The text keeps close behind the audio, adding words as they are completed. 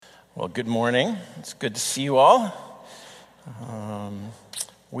Well, good morning. It's good to see you all.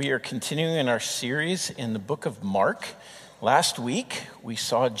 We are continuing in our series in the book of Mark. Last week, we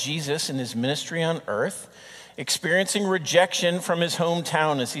saw Jesus in his ministry on earth, experiencing rejection from his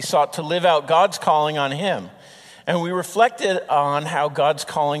hometown as he sought to live out God's calling on him. And we reflected on how God's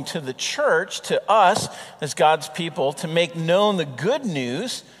calling to the church, to us as God's people, to make known the good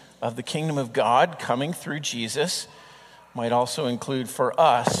news of the kingdom of God coming through Jesus, might also include for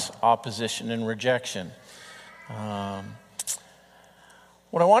us opposition and rejection. What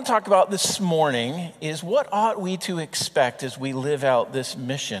I want to talk about this morning is what ought we to expect as we live out this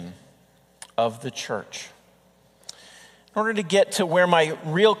mission of the church. In order to get to where my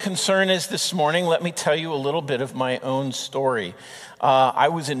real concern is this morning, let me tell you a little bit of my own story. I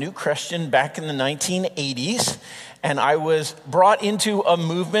was a new Christian back in the 1980s, and I was brought into a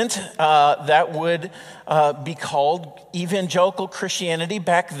movement that would be called evangelical Christianity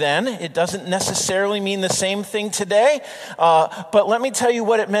back then. It doesn't necessarily mean the same thing today, but let me tell you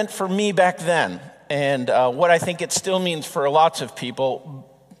what it meant for me back then, and what I think it still means for lots of people,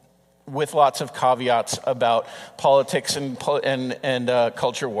 with lots of caveats about politics and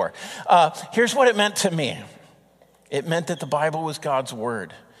culture war. Here's what it meant to me. It meant that the Bible was God's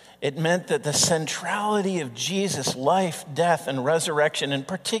word. It meant that the centrality of Jesus' life, death, and resurrection, and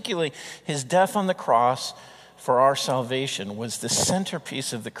particularly his death on the cross for our salvation, was the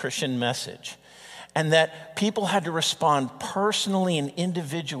centerpiece of the Christian message. And that people had to respond personally and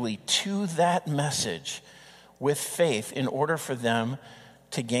individually to that message with faith in order for them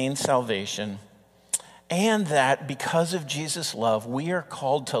to gain salvation. And that because of Jesus' love, we are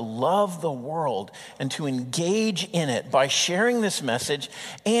called to love the world and to engage in it by sharing this message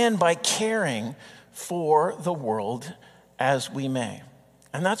and by caring for the world as we may.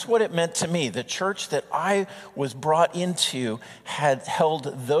 And that's what it meant to me. The church that I was brought into had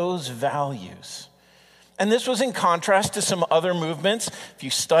held those values. And this was in contrast to some other movements. If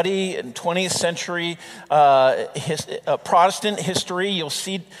you study in 20th century Protestant history, you'll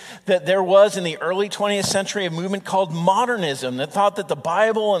see that there was in the early 20th century a movement called modernism that thought that the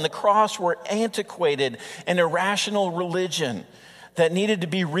Bible and the cross were antiquated and irrational religion that needed to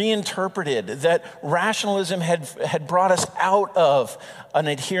be reinterpreted, that rationalism had brought us out of an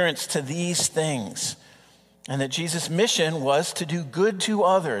adherence to these things, and that Jesus' mission was to do good to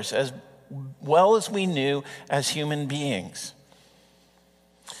others as well as we knew as human beings.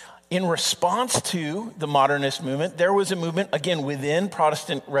 In response to the modernist movement, there was a movement, again, within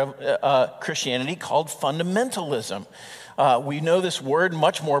Protestant Christianity called fundamentalism. We know this word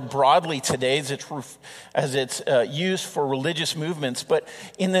much more broadly today as it's used for religious movements, but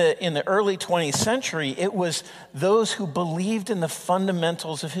in the early 20th century, it was those who believed in the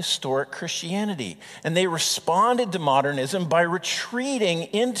fundamentals of historic Christianity. And they responded to modernism by retreating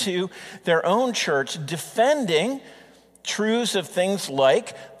into their own church, defending truths of things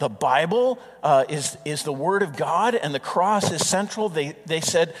like the Bible is the Word of God and the cross is central. They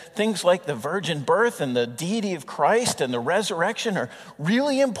said things like the virgin birth and the deity of Christ and the resurrection are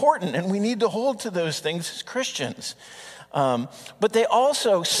really important, and we need to hold to those things as Christians. But they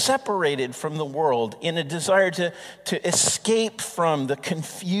also separated from the world in a desire to escape from the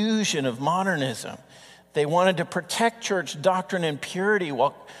confusion of modernism. They wanted to protect church doctrine and purity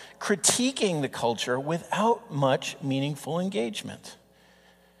while critiquing the culture without much meaningful engagement.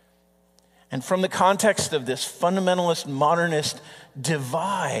 And from the context of this fundamentalist modernist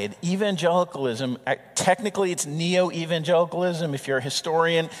divide, evangelicalism, technically it's neo-evangelicalism. If you're a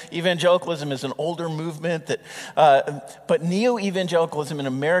historian, evangelicalism is an older movement but neo-evangelicalism in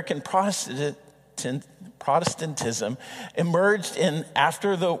American Protestantism emerged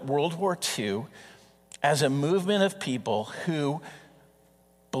after the World War II as a movement of people who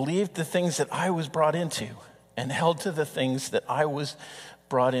believed the things that I was brought into and held to the things that I was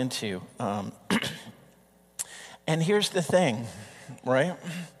brought into. And here's the thing, right?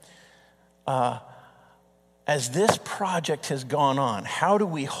 As this project has gone on, how do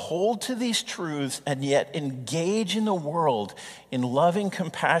we hold to these truths and yet engage in the world in loving,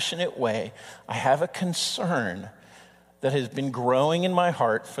 compassionate way? I have a concern that has been growing in my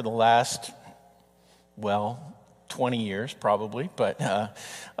heart for the last, 20 years probably, but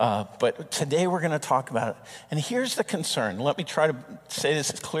today we're going to talk about it. And here's the concern. Let me try to say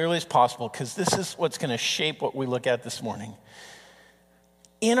this as clearly as possible because this is what's going to shape what we look at this morning.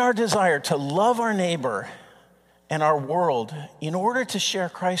 In our desire to love our neighbor and our world in order to share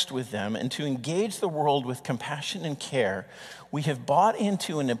Christ with them and to engage the world with compassion and care, we have bought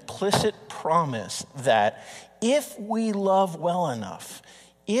into an implicit promise that if we love well enough,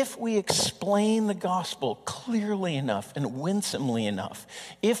 if we explain the gospel clearly enough and winsomely enough,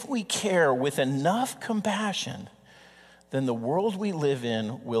 if we care with enough compassion, then the world we live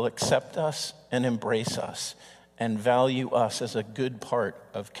in will accept us and embrace us and value us as a good part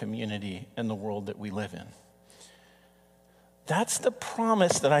of community and the world that we live in. That's the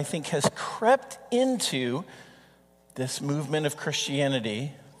promise that I think has crept into this movement of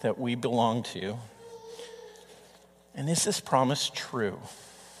Christianity that we belong to. And is this promise true?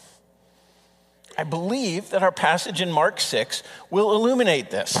 I believe that our passage in Mark 6 will illuminate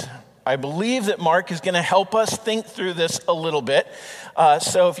this. I believe that Mark is going to help us think through this a little bit.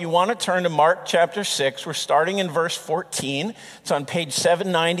 So if you want to turn to Mark chapter 6, we're starting in verse 14. It's on page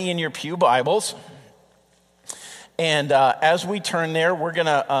 790 in your pew Bibles. And as we turn there, we're going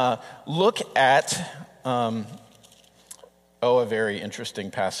to look at a very interesting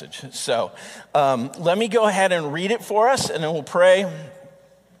passage. So let me go ahead and read it for us, and then we'll pray,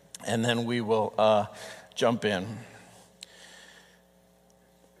 and then we will jump in.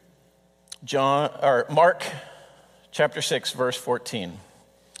 Mark chapter 6, verse 14.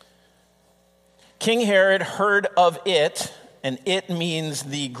 King Herod heard of it, and it means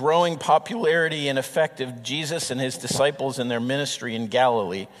the growing popularity and effect of Jesus and his disciples in their ministry in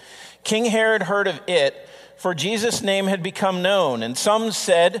Galilee. King Herod heard of it, for Jesus' name had become known, and some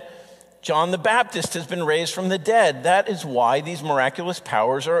said, John the Baptist has been raised from the dead. That is why these miraculous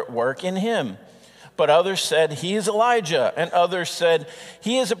powers are at work in him. But others said, he is Elijah, and others said,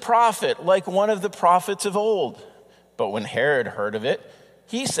 he is a prophet, like one of the prophets of old. But when Herod heard of it,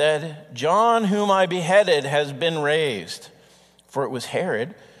 he said, John, whom I beheaded, has been raised. For it was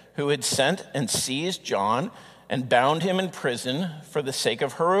Herod who had sent and seized John and bound him in prison for the sake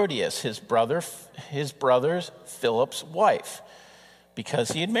of Herodias, his brother's Philip's wife,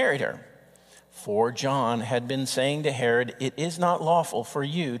 because he had married her. For John had been saying to Herod, it is not lawful for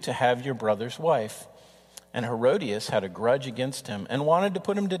you to have your brother's wife. And Herodias had a grudge against him and wanted to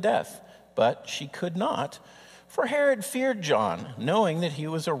put him to death, but she could not, for Herod feared John, knowing that he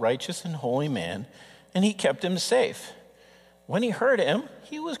was a righteous and holy man, and he kept him safe. When he heard him,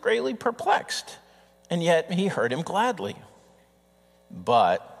 he was greatly perplexed, and yet he heard him gladly.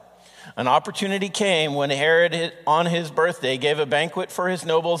 But an opportunity came when Herod, on his birthday, gave a banquet for his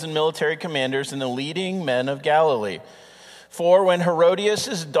nobles and military commanders and the leading men of Galilee. For when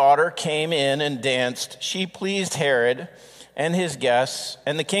Herodias' daughter came in and danced, she pleased Herod and his guests.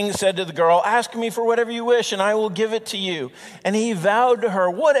 And the king said to the girl, ask me for whatever you wish, and I will give it to you. And he vowed to her,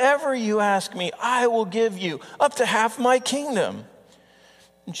 whatever you ask me, I will give you, up to half my kingdom.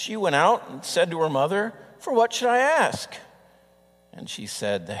 And she went out and said to her mother, for what should I ask? And she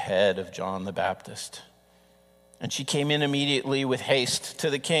said, the head of John the Baptist. And she came in immediately with haste to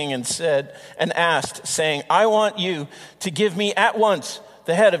the king and asked, saying, I want you to give me at once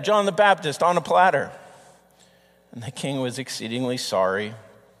the head of John the Baptist on a platter. And the king was exceedingly sorry,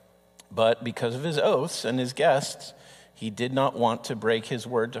 but because of his oaths and his guests, he did not want to break his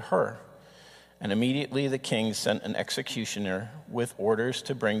word to her. And immediately the king sent an executioner with orders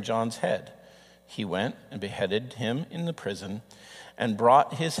to bring John's head. He went and beheaded him in the prison, and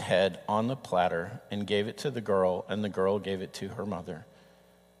brought his head on the platter and gave it to the girl, and the girl gave it to her mother.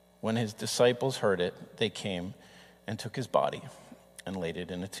 When his disciples heard it, they came and took his body and laid it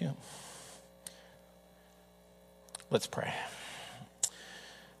in a tomb. Let's pray.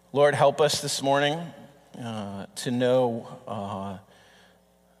 Lord, help us this morning to know,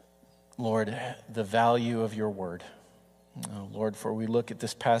 Lord, the value of your word. Lord, for we look at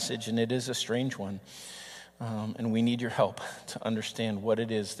this passage and it is a strange one. And we need your help to understand what it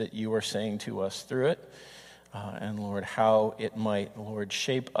is that you are saying to us through it. And Lord, how it might, Lord,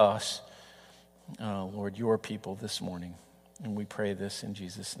 shape us, Lord, your people this morning. And we pray this in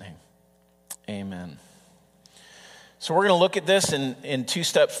Jesus' name. Amen. So we're going to look at this in two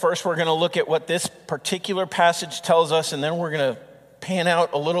steps. First, we're going to look at what this particular passage tells us, and then we're going to pan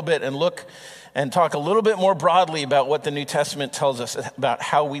out a little bit and look and talk a little bit more broadly about what the New Testament tells us about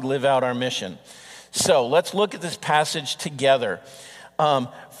how we live out our mission. So let's look at this passage together.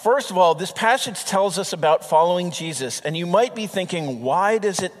 First of all, this passage tells us about following Jesus. And you might be thinking, why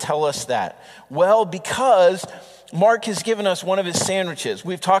does it tell us that? Well, because Mark has given us one of his sandwiches.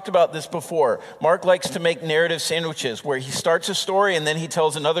 We've talked about this before. Mark likes to make narrative sandwiches where he starts a story and then he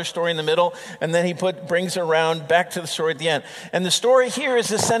tells another story in the middle and then he brings it around back to the story at the end. And the story here is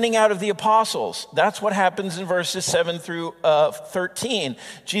the sending out of the apostles. That's what happens in verses 7 through 13.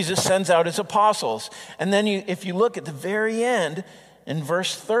 Jesus sends out his apostles. And then if you look at the very end, In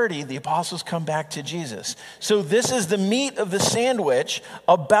verse 30, the apostles come back to Jesus. So this is the meat of the sandwich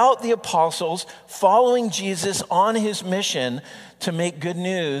about the apostles following Jesus on his mission to make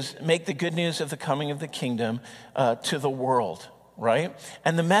the good news of the coming of the kingdom to the world, right?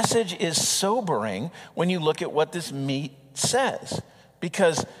 And the message is sobering when you look at what this meat says,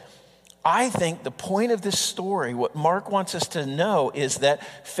 because I think the point of this story, what Mark wants us to know, is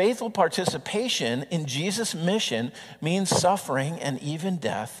that faithful participation in Jesus' mission means suffering and even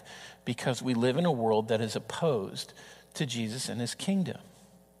death, because we live in a world that is opposed to Jesus and his kingdom.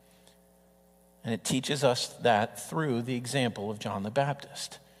 And it teaches us that through the example of John the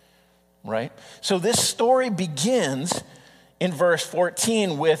Baptist, right? So this story begins in verse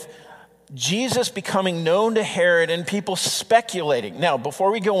 14 with Jesus becoming known to Herod and people speculating. Now,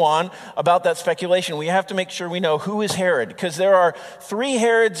 before we go on about that speculation, we have to make sure we know who is Herod, because there are 3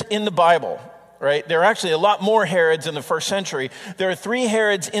 Herods in the Bible, right? There are actually a lot more Herods in the first century. There are 3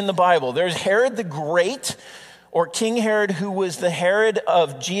 Herods in the Bible. There's Herod the Great, or King Herod, who was the Herod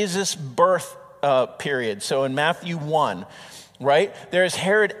of Jesus' birth period. So in Matthew 1, right? There's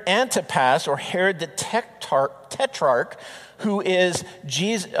Herod Antipas, or Herod the Tetrarch, who is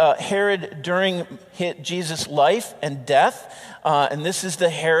Herod during Jesus' life and death. And this is the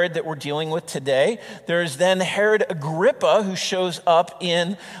Herod that we're dealing with today. There's then Herod Agrippa, who shows up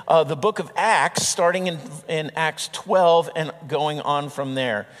in the book of Acts, starting in Acts 12 and going on from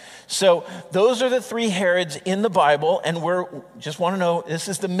there. So those are the 3 Herods in the Bible, and just want to know, this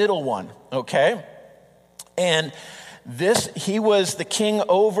is the middle one, okay? And he was the king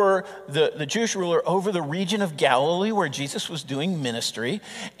over the Jewish ruler over the region of Galilee where Jesus was doing ministry.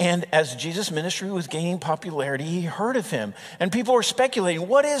 And as Jesus' ministry was gaining popularity, he heard of him. And people were speculating,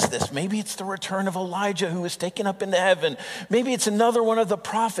 what is this? Maybe it's the return of Elijah who was taken up into heaven. Maybe it's another one of the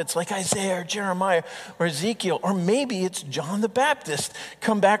prophets like Isaiah or Jeremiah or Ezekiel. Or maybe it's John the Baptist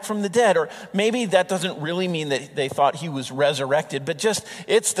come back from the dead. Or maybe that doesn't really mean that they thought he was resurrected, but just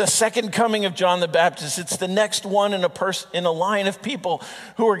it's the second coming of John the Baptist. It's the next one in a line of people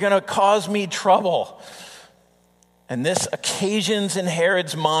who are going to cause me trouble. And this occasions in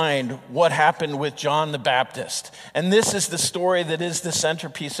Herod's mind what happened with John the Baptist. And this is the story that is the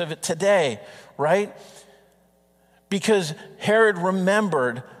centerpiece of it today, right? Because Herod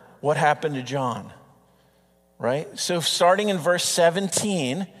remembered what happened to John, right? So starting in verse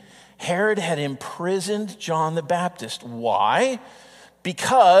 17, Herod had imprisoned John the Baptist. Why?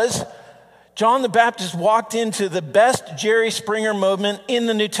 Because John the Baptist walked into the best Jerry Springer moment in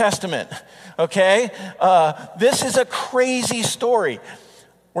the New Testament, okay? This is a crazy story.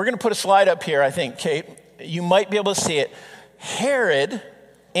 We're going to put a slide up here, I think, Kate. You might be able to see it. Herod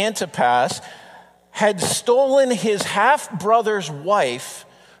Antipas had stolen his half-brother's wife,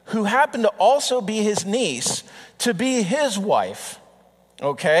 who happened to also be his niece, to be his wife,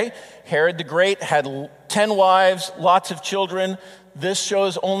 okay? Herod the Great had 10 wives, lots of children. This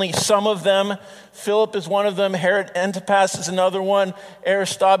shows only some of them. Philip is one of them. Herod Antipas is another one.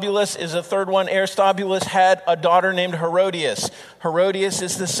 Aristobulus is a third one. Aristobulus had a daughter named Herodias. Herodias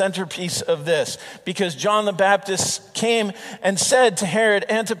is the centerpiece of this, because John the Baptist came and said to Herod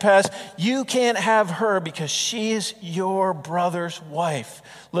Antipas, you can't have her because she's your brother's wife.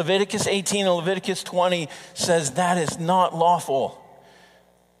 Leviticus 18 and Leviticus 20 says that is not lawful.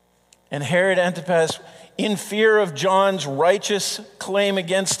 And Herod Antipas, in fear of John's righteous claim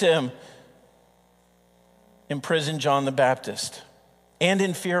against him, imprisoned John the Baptist, and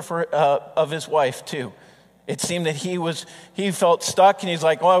in fear of his wife too. It seemed that he felt stuck, and he's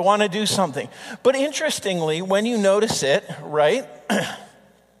like, I want to do something. But interestingly, when you notice it, right,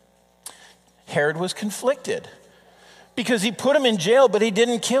 Herod was conflicted, because he put him in jail, but he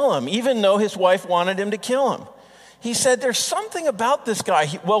didn't kill him, even though his wife wanted him to kill him. He said, there's something about this guy.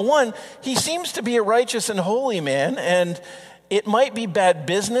 One, he seems to be a righteous and holy man, and it might be bad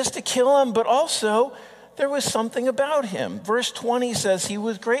business to kill him, but also there was something about him. Verse 20 says he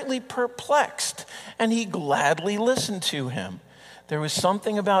was greatly perplexed, and he gladly listened to him. There was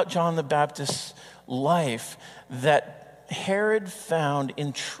something about John the Baptist's life that Herod found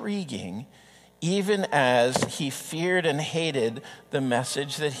intriguing, even as he feared and hated the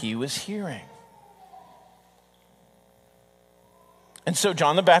message that he was hearing. And so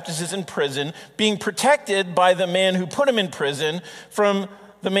John the Baptist is in prison, being protected by the man who put him in prison from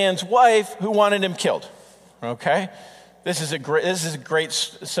the man's wife who wanted him killed, okay? This is a great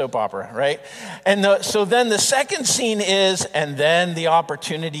soap opera, right? And so then the second scene is, and then the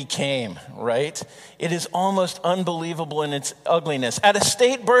opportunity came, right? It is almost unbelievable in its ugliness. At a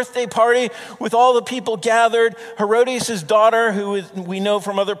state birthday party with all the people gathered, Herodias' daughter, we know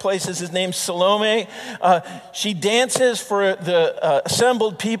from other places is named Salome, she dances for the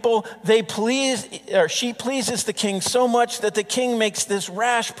assembled people. She pleases the king so much that the king makes this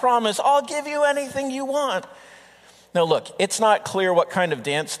rash promise, I'll give you anything you want. Now look, it's not clear what kind of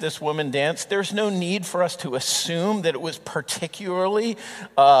dance this woman danced. There's no need for us to assume that it was particularly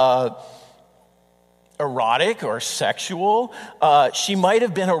erotic or sexual. She might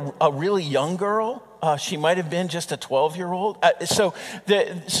have been a really young girl. She might have been just a 12-year-old.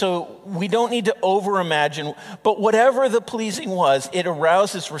 So we don't need to overimagine. But whatever the pleasing was, it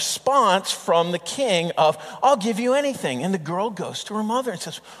arouses response from the king of, I'll give you anything. And the girl goes to her mother and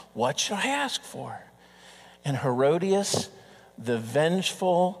says, what should I ask for? And Herodias, the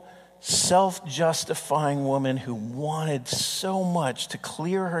vengeful, self-justifying woman who wanted so much to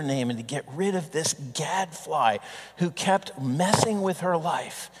clear her name and to get rid of this gadfly who kept messing with her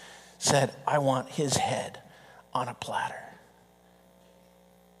life, said, I want his head on a platter.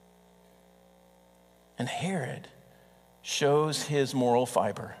 And Herod shows his moral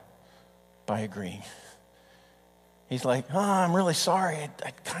fiber by agreeing. He's like, I'm really sorry.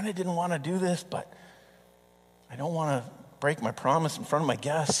 I kind of didn't want to do this, but I don't want to break my promise in front of my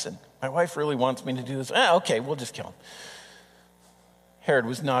guests, and my wife really wants me to do this. Okay, we'll just kill him. Herod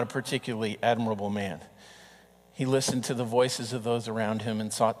was not a particularly admirable man. He listened to the voices of those around him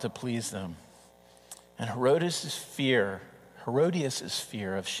and sought to please them. And Herodias' fear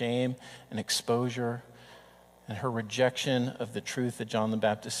of shame and exposure and her rejection of the truth that John the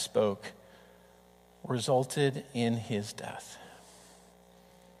Baptist spoke resulted in his death.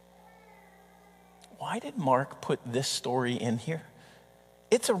 Why did Mark put this story in here?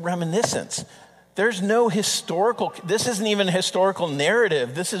 It's a reminiscence. There's no this isn't even a historical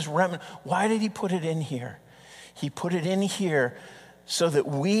narrative. This is why did he put it in here? He put it in here so that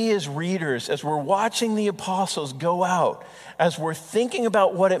we as readers, as we're watching the apostles go out, as we're thinking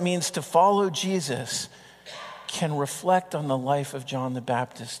about what it means to follow Jesus, can reflect on the life of John the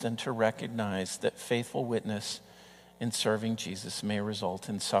Baptist and to recognize that faithful witness in serving Jesus may result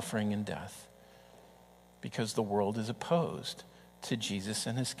in suffering and death, because the world is opposed to Jesus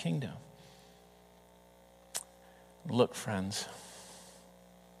and his kingdom. Look, friends,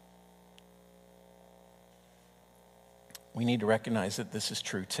 we need to recognize that this is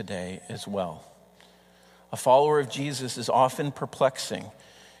true today as well. A follower of Jesus is often perplexing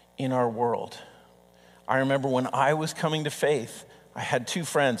in our world. I remember when I was coming to faith, I had two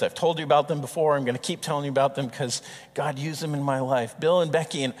friends. I've told you about them before. I'm going to keep telling you about them because God used them in my life. Bill and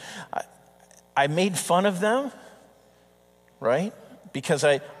Becky, and I made fun of them, right? Because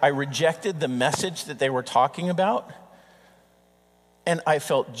I rejected the message that they were talking about. And I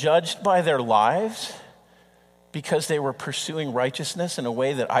felt judged by their lives because they were pursuing righteousness in a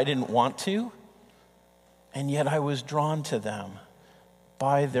way that I didn't want to. And yet I was drawn to them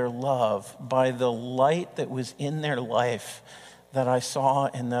by their love, by the light that was in their life that I saw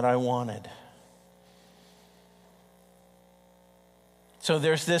and that I wanted. So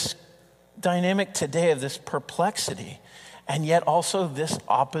there's this dynamic today of this perplexity, and yet also this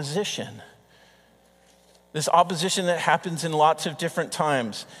opposition. This opposition that happens in lots of different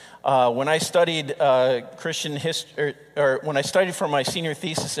times. When I studied Christian history, or when I studied for my senior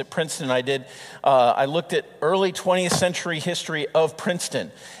thesis at Princeton, I looked at early 20th century history of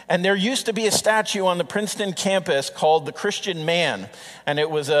Princeton. And there used to be a statue on the Princeton campus called the Christian Man. And it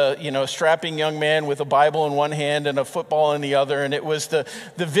was a strapping young man with a Bible in one hand and a football in the other. And it was the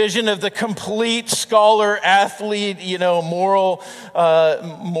vision of the complete scholar, athlete, moral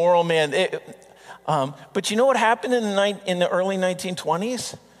man. But you know what happened in the early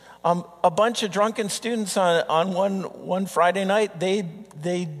 1920s? A bunch of drunken students on one Friday night,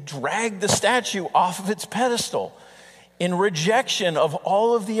 they dragged the statue off of its pedestal in rejection of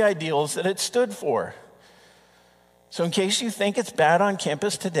all of the ideals that it stood for. So in case you think it's bad on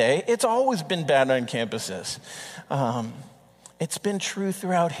campus today, it's always been bad on campuses. It's been true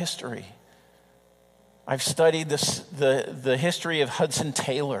throughout history. I've studied the history of Hudson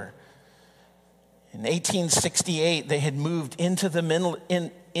Taylor. In 1868, they had moved into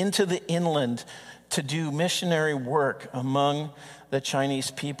the inland to do missionary work among the Chinese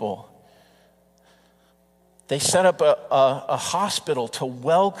people. They set up a hospital to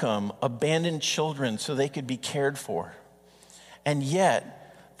welcome abandoned children so they could be cared for. And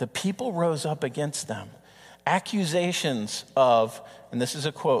yet, the people rose up against them. Accusations of, and this is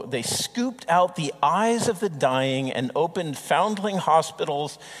a quote, they scooped out the eyes of the dying and opened foundling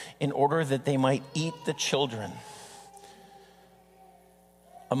hospitals in order that they might eat the children.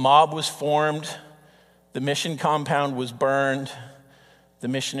 A mob was formed. The mission compound was burned. The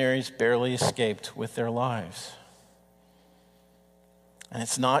missionaries barely escaped with their lives. And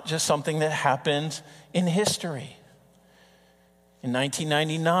it's not just something that happened in history. In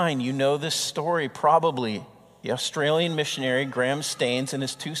 1999, you know this story probably. The Australian missionary Graham Staines and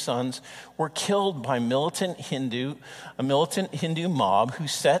his two sons were killed by a militant Hindu mob who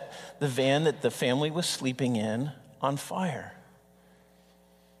set the van that the family was sleeping in on fire.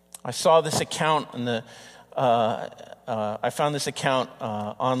 I saw this account I found this account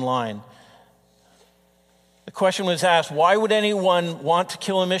online. The question was asked, why would anyone want to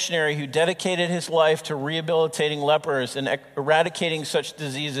kill a missionary who dedicated his life to rehabilitating lepers and eradicating such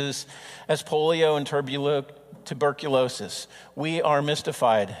diseases as polio and tuberculosis? We are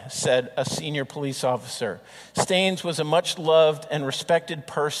mystified, said a senior police officer. Staines was a much loved and respected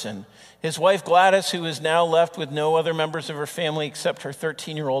person. His wife Gladys, who is now left with no other members of her family except her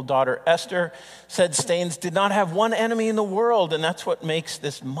 13-year-old daughter Esther, said Staines did not have one enemy in the world, and that's what makes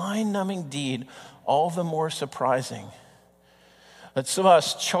this mind-numbing deed all the more surprising. But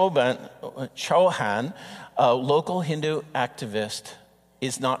Subhas Chauhan, a local Hindu activist,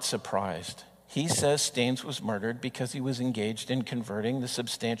 is not surprised. He says Staines was murdered because he was engaged in converting the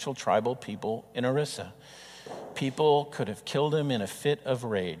substantial tribal people in Orissa. People could have killed him in a fit of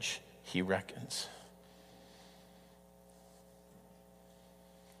rage, he reckons.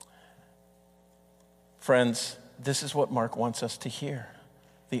 Friends, this is what Mark wants us to hear.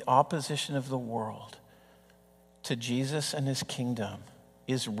 The opposition of the world to Jesus and his kingdom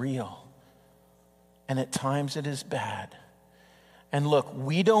is real, and at times it is bad. And look,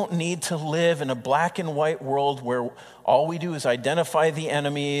 we don't need to live in a black and white world where all we do is identify the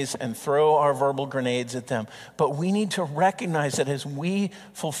enemies and throw our verbal grenades at them. But we need to recognize that as we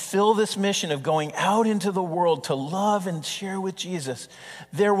fulfill this mission of going out into the world to love and share with Jesus,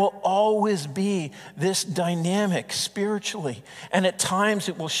 there will always be this dynamic spiritually. And at times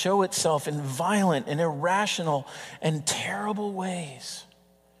it will show itself in violent and irrational and terrible ways.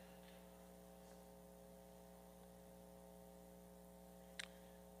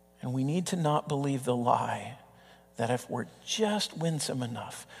 And we need to not believe the lie that if we're just winsome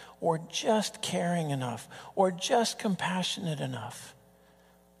enough, or just caring enough, or just compassionate enough,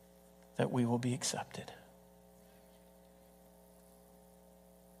 that we will be accepted.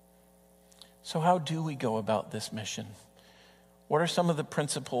 So how do we go about this mission? What are some of the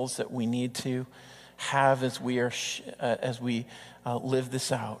principles that we need to have as we live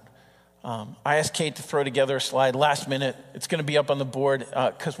this out? I asked Kate to throw together a slide last minute. It's going to be up on the board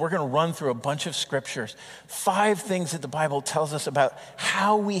because we're going to run through a bunch of scriptures. 5 things that the Bible tells us about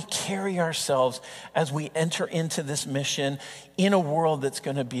how we carry ourselves as we enter into this mission in a world that's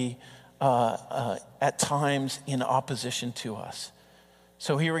going to be at times in opposition to us.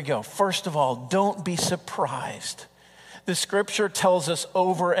 So here we go. First of all, don't be surprised. The scripture tells us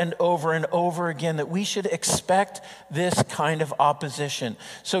over and over and over again that we should expect this kind of opposition.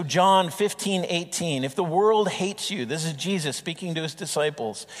 So John 15:18, if the world hates you, this is Jesus speaking to his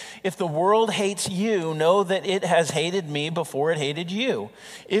disciples. If the world hates you, know that it has hated me before it hated you.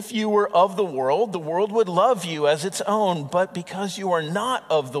 If you were of the world would love you as its own. But because you are not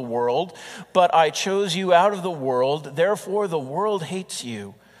of the world, but I chose you out of the world, therefore the world hates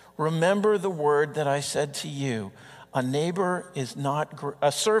you. Remember the word that I said to you. A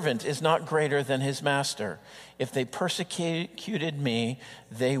servant is not greater than his master. If they persecuted me,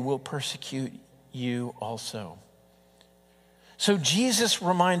 they will persecute you also. So Jesus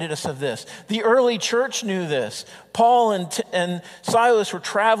reminded us of this. The early church knew this. Paul and Silas were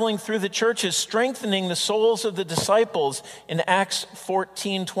traveling through the churches, strengthening the souls of the disciples in Acts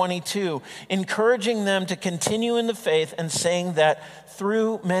 14:22, encouraging them to continue in the faith and saying that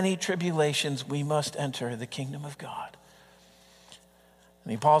through many tribulations we must enter the kingdom of God.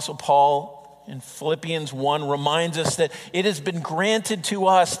 And the Apostle Paul in Philippians 1 reminds us that it has been granted to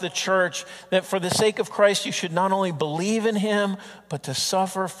us, the church, that for the sake of Christ you should not only believe in him, but to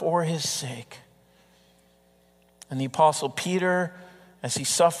suffer for his sake. And the Apostle Peter, as he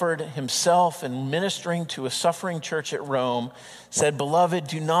suffered himself in ministering to a suffering church at Rome, said, "Beloved,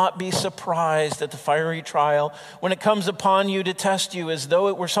 do not be surprised at the fiery trial when it comes upon you to test you as though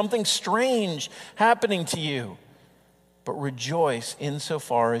it were something strange happening to you. But rejoice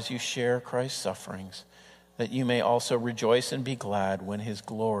insofar as you share Christ's sufferings, that you may also rejoice and be glad when his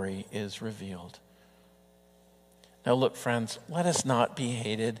glory is revealed." Now look, friends, let us not be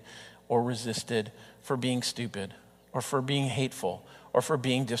hated or resisted for being stupid or for being hateful or for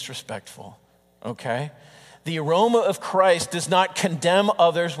being disrespectful, okay? The aroma of Christ does not condemn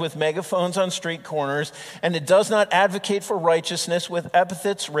others with megaphones on street corners, and it does not advocate for righteousness with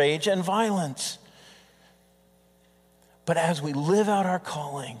epithets, rage, and violence. But as we live out our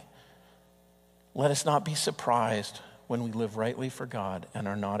calling, let us not be surprised when we live rightly for God and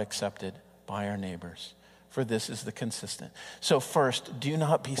are not accepted by our neighbors, for this is the consistent. So first, do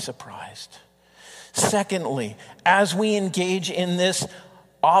not be surprised. Secondly, as we engage in this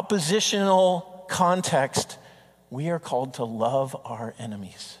oppositional context, we are called to love our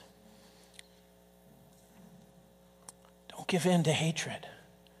enemies. Don't give in to hatred.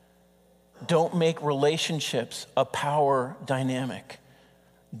 Don't make relationships a power dynamic.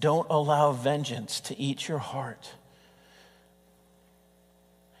 Don't allow vengeance to eat your heart.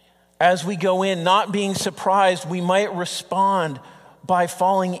 As we go in, not being surprised, we might respond by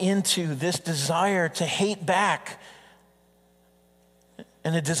falling into this desire to hate back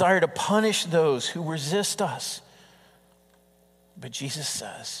and a desire to punish those who resist us. But Jesus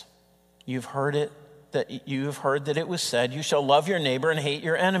says, you've heard that it was said, you shall love your neighbor and hate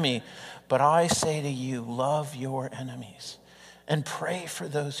your enemy. But I say to you, love your enemies and pray for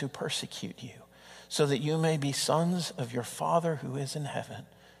those who persecute you, so that you may be sons of your Father who is in heaven.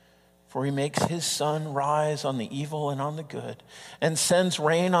 For he makes his sun rise on the evil and on the good, and sends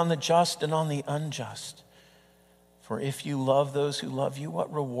rain on the just and on the unjust. For if you love those who love you,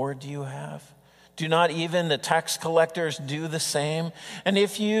 what reward do you have? Do not even the tax collectors do the same? And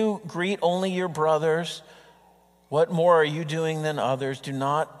if you greet only your brothers, what more are you doing than others? Do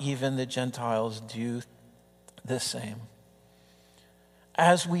not even the Gentiles do the same?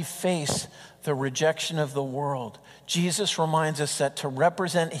 As we face the rejection of the world, Jesus reminds us that to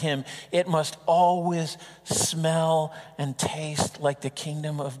represent him, it must always smell and taste like the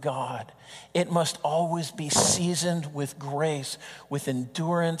kingdom of God. It must always be seasoned with grace, with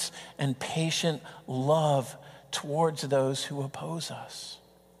endurance and patient love towards those who oppose us.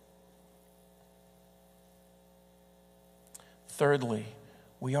 Thirdly,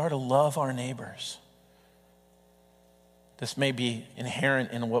 we are to love our neighbors. This may be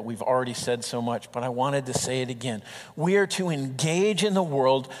inherent in what we've already said so much, but I wanted to say it again. We are to engage in the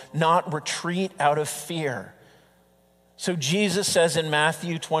world, not retreat out of fear. So Jesus says in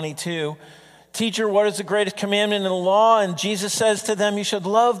Matthew 22, "Teacher, what is the greatest commandment in the law?" And Jesus says to them, "You should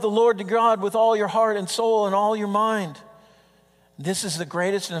love the Lord your God with all your heart and soul and all your mind. This is the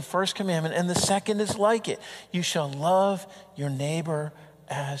greatest and the first commandment, and the second is like it. You shall love your neighbor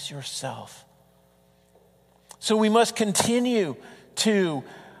as yourself." So we must continue to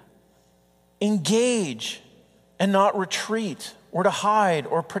engage and not retreat or to hide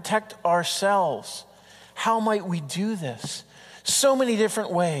or protect ourselves. How might we do this? So many different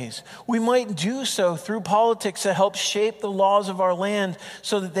ways. We might do so through politics that help shape the laws of our land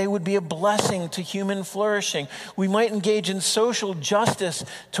so that they would be a blessing to human flourishing. We might engage in social justice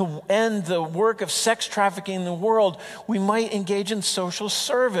to end the work of sex trafficking in the world. We might engage in social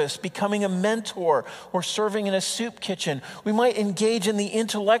service, becoming a mentor or serving in a soup kitchen. We might engage in the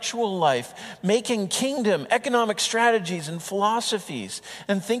intellectual life, making kingdom, economic strategies and philosophies,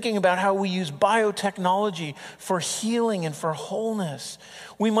 and thinking about how we use biotechnology for healing and for wholeness.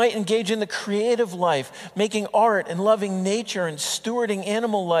 We might engage in the creative life, making art and loving nature and stewarding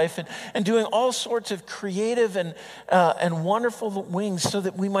animal life and doing all sorts of creative and wonderful things so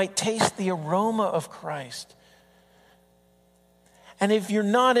that we might taste the aroma of Christ. And if you're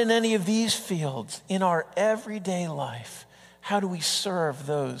not in any of these fields, in our everyday life, how do we serve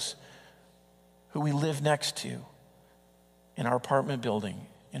those who we live next to in our apartment building,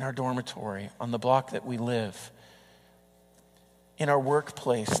 in our dormitory, on the block that we live? In our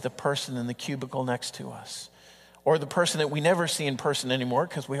workplace, the person in the cubicle next to us, or the person that we never see in person anymore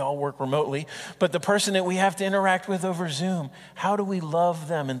because we all work remotely, but the person that we have to interact with over Zoom. How do we love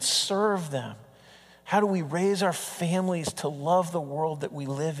them and serve them? How do we raise our families to love the world that we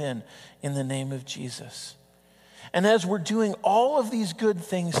live in the name of Jesus? And as we're doing all of these good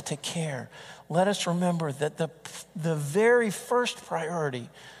things to care, let us remember that the very first priority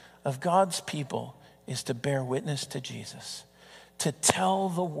of God's people is to bear witness to Jesus, to tell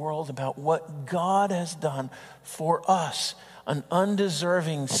the world about what God has done for us, an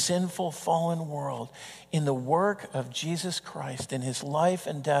undeserving, sinful, fallen world, in the work of Jesus Christ, in his life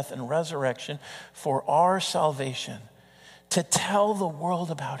and death and resurrection for our salvation, to tell the world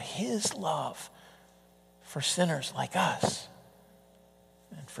about his love for sinners like us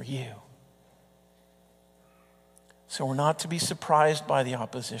and for you. So we're not to be surprised by the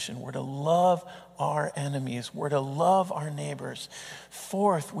opposition. We're to love our enemies. We're to love our neighbors.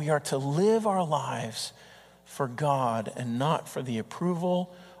 Fourth, we are to live our lives for God and not for the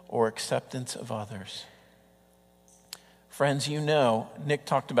approval or acceptance of others. Friends, you know, Nick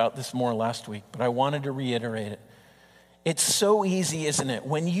talked about this more last week, but I wanted to reiterate it. It's so easy, isn't it?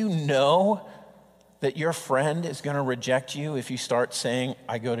 When you know that your friend is going to reject you if you start saying,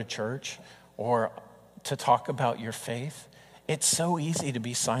 I go to church, or to talk about your faith, it's so easy to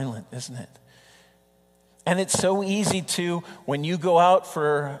be silent, isn't it? And it's so easy to, when you go out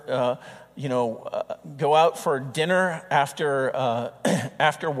for, go out for dinner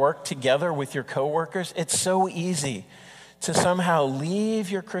after work together with your coworkers, it's so easy to somehow leave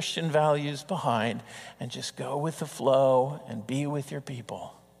your Christian values behind and just go with the flow and be with your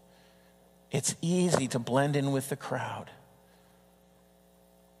people. It's easy to blend in with the crowd.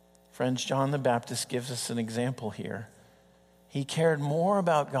 Friends, John the Baptist gives us an example here. He cared more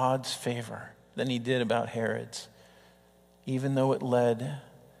about God's favor than he did about Herod's, even though it led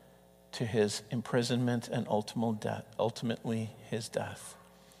to his imprisonment and ultimately his death.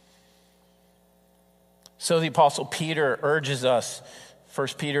 So the Apostle Peter urges us, 1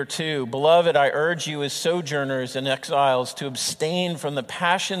 Peter 2, Beloved, I urge you as sojourners and exiles to abstain from the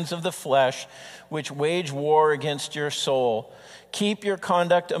passions of the flesh which wage war against your soul. Keep your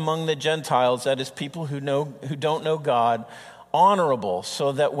conduct among the Gentiles, that is, people who don't know God, honorable,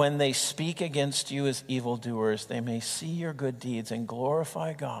 so that when they speak against you as evildoers, they may see your good deeds and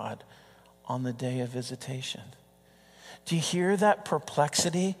glorify God on the day of visitation. Do you hear that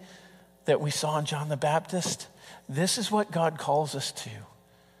perplexity that we saw in John the Baptist? This is what God calls us to.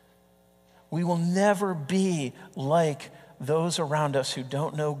 We will never be like those around us who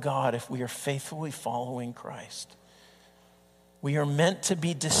don't know God if we are faithfully following Christ. We are meant to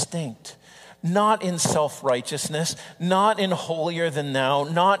be distinct, not in self-righteousness, not in holier than thou,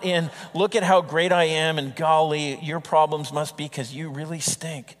 not in look at how great I am and golly, your problems must be because you really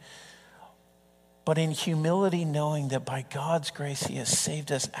stink. But in humility, knowing that by God's grace, he has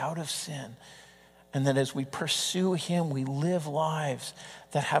saved us out of sin. And that as we pursue him, we live lives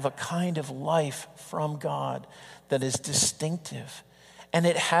that have a kind of life from God that is distinctive. And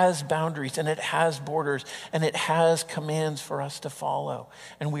it has boundaries, and it has borders, and it has commands for us to follow.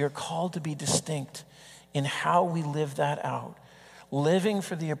 And we are called to be distinct in how we live that out, living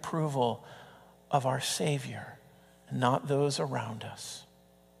for the approval of our Savior, not those around us.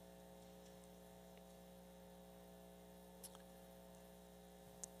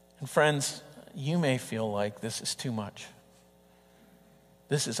 And friends, you may feel like this is too much.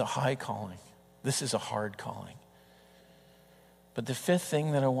 This is a high calling. This is a hard calling. But the fifth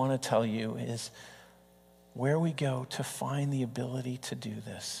thing that I want to tell you is where we go to find the ability to do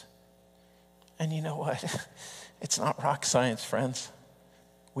this. And you know what? It's not rock science, friends.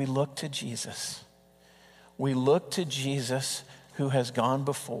 We look to Jesus. We look to Jesus who has gone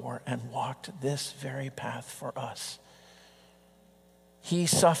before and walked this very path for us. He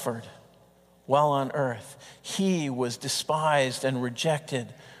suffered while on earth. He was despised and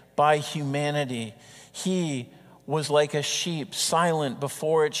rejected by humanity. He was like a sheep, silent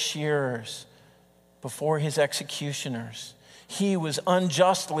before its shearers, before his executioners. He was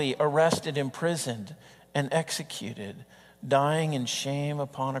unjustly arrested, imprisoned, and executed, dying in shame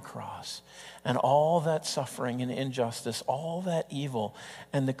upon a cross. And all that suffering and injustice, all that evil,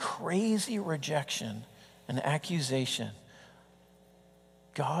 and the crazy rejection and accusation,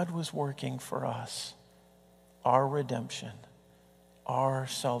 God was working for us, our redemption, our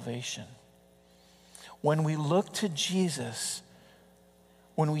salvation. When we look to Jesus,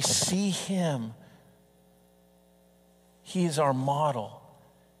 when we see him, he is our model,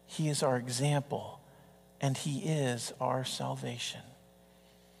 he is our example, and he is our salvation.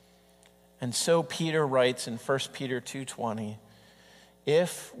 And so Peter writes in 1 Peter 2:20,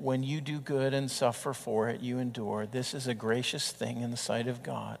 if when you do good and suffer for it, you endure, this is a gracious thing in the sight of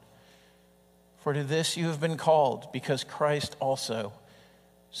God. For to this you have been called, because Christ also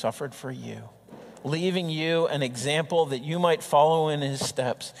suffered for you, leaving you an example that you might follow in his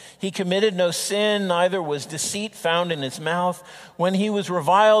steps. He committed no sin, neither was deceit found in his mouth. When he was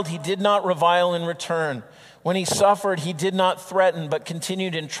reviled, he did not revile in return. When he suffered, he did not threaten, but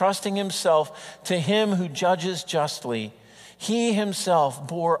continued entrusting himself to him who judges justly. He himself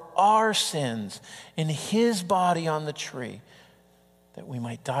bore our sins in his body on the tree, that we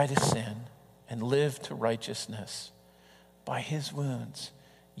might die to sin and live to righteousness. By his wounds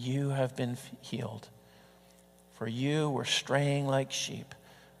you have been healed. For you were straying like sheep,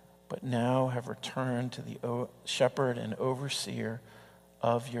 but now have returned to the shepherd and overseer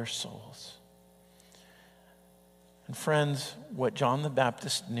of your souls. And friends, what John the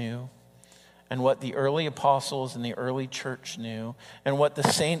Baptist knew, and what the early apostles and the early church knew, and what the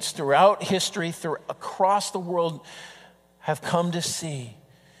saints throughout history, across the world have come to see,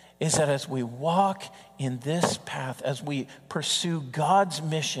 is that as we walk in this path, as we pursue God's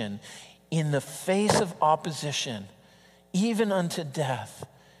mission in the face of opposition, even unto death,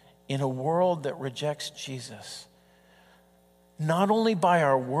 in a world that rejects Jesus, not only by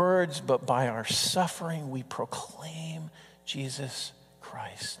our words, but by our suffering, we proclaim Jesus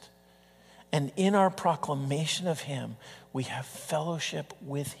Christ. And in our proclamation of him, we have fellowship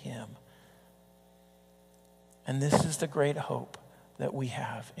with him. And this is the great hope that we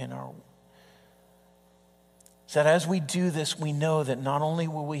have in our world. So that as we do this, we know that not only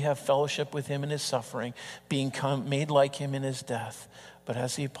will we have fellowship with him in his suffering, being made like him in his death, but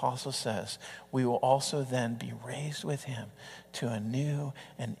as the apostle says, we will also then be raised with him to a new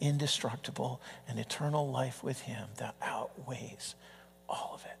and indestructible and eternal life with him that outweighs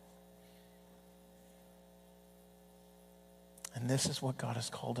all of it. And this is what God has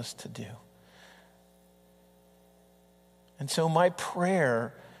called us to do. And so my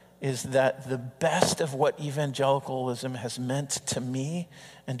prayer is that the best of what evangelicalism has meant to me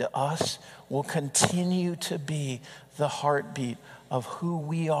and to us will continue to be the heartbeat of who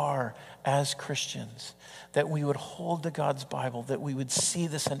we are as Christians. That we would hold to God's Bible, that we would see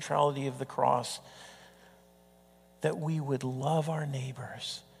the centrality of the cross, that we would love our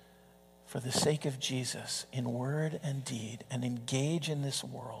neighbors for the sake of Jesus in word and deed, and engage in this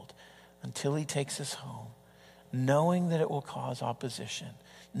world until he takes us home, knowing that it will cause opposition,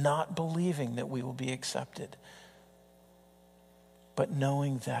 not believing that we will be accepted, but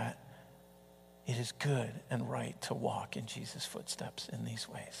knowing that it is good and right to walk in Jesus' footsteps in these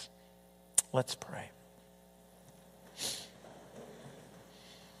ways. Let's pray.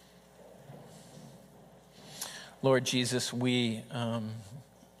 Lord Jesus, we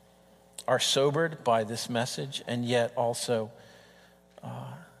are sobered by this message, and yet also,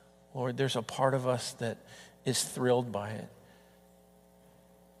 Lord, there's a part of us that is thrilled by it.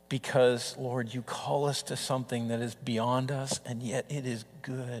 Because, Lord, you call us to something that is beyond us, and yet it is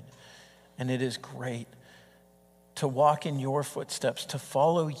good and it is great to walk in your footsteps, to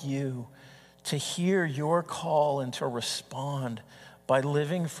follow you, to hear your call and to respond by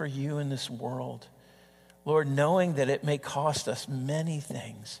living for you in this world. Lord, knowing that it may cost us many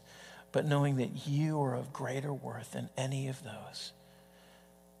things, but knowing that you are of greater worth than any of those.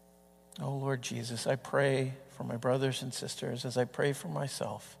 Oh, Lord Jesus, I pray for my brothers and sisters as I pray for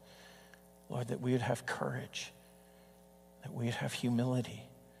myself, Lord, that we would have courage, that we would have humility,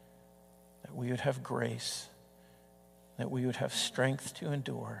 that we would have grace, that we would have strength to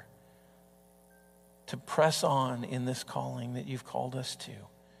endure, to press on in this calling that you've called us to,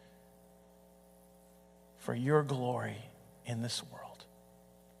 for your glory in this world.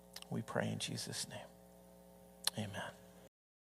 We pray in Jesus' name. Amen.